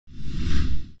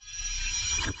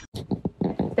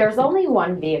There's only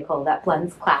one vehicle that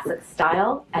blends classic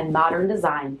style and modern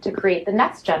design to create the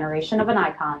next generation of an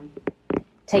icon.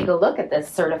 Take a look at this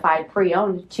certified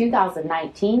pre-owned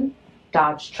 2019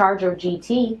 Dodge Charger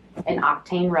GT in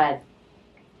Octane Red.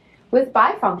 With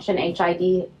bifunction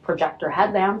HID projector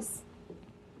headlamps,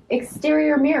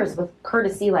 exterior mirrors with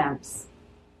courtesy lamps,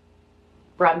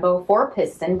 Brembo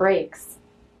 4-piston brakes,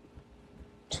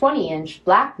 20-inch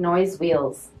black noise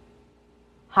wheels,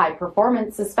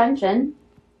 high-performance suspension,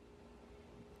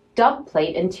 dub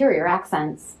plate interior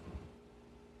accents,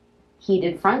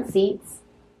 heated front seats,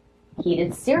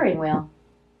 heated steering wheel,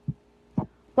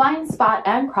 blind spot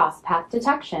and cross path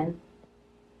detection,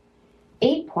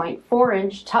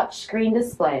 8.4-inch touchscreen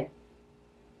display,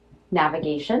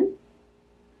 navigation,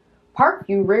 park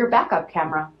view rear backup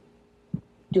camera,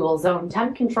 dual zone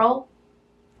temp control,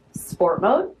 sport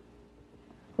mode,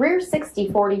 rear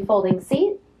 60/40 folding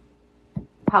seat,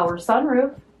 power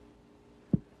sunroof,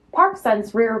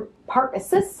 ParkSense rear park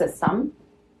assist system,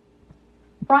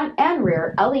 front and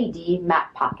rear LED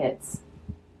map pockets,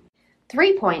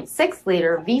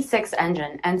 3.6-liter V6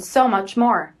 engine, and so much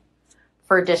more.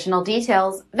 For additional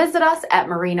details, visit us at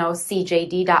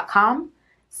marinocjd.com,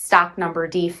 stock number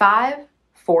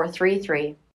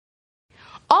D5433.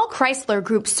 All Chrysler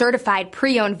Group certified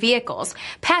pre-owned vehicles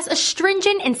pass a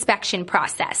stringent inspection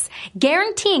process,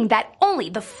 guaranteeing that only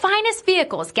the finest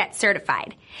vehicles get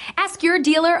certified. Ask your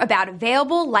dealer about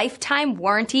available lifetime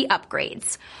warranty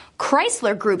upgrades.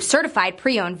 Chrysler Group certified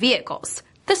pre-owned vehicles,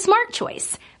 the smart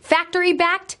choice, factory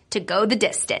backed to go the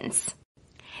distance.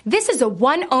 This is a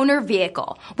one-owner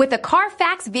vehicle with a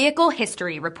CARFAX vehicle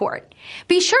history report.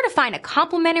 Be sure to find a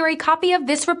complimentary copy of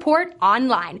this report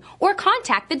online or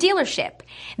contact the dealership.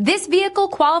 This vehicle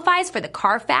qualifies for the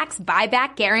CARFAX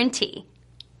buyback guarantee.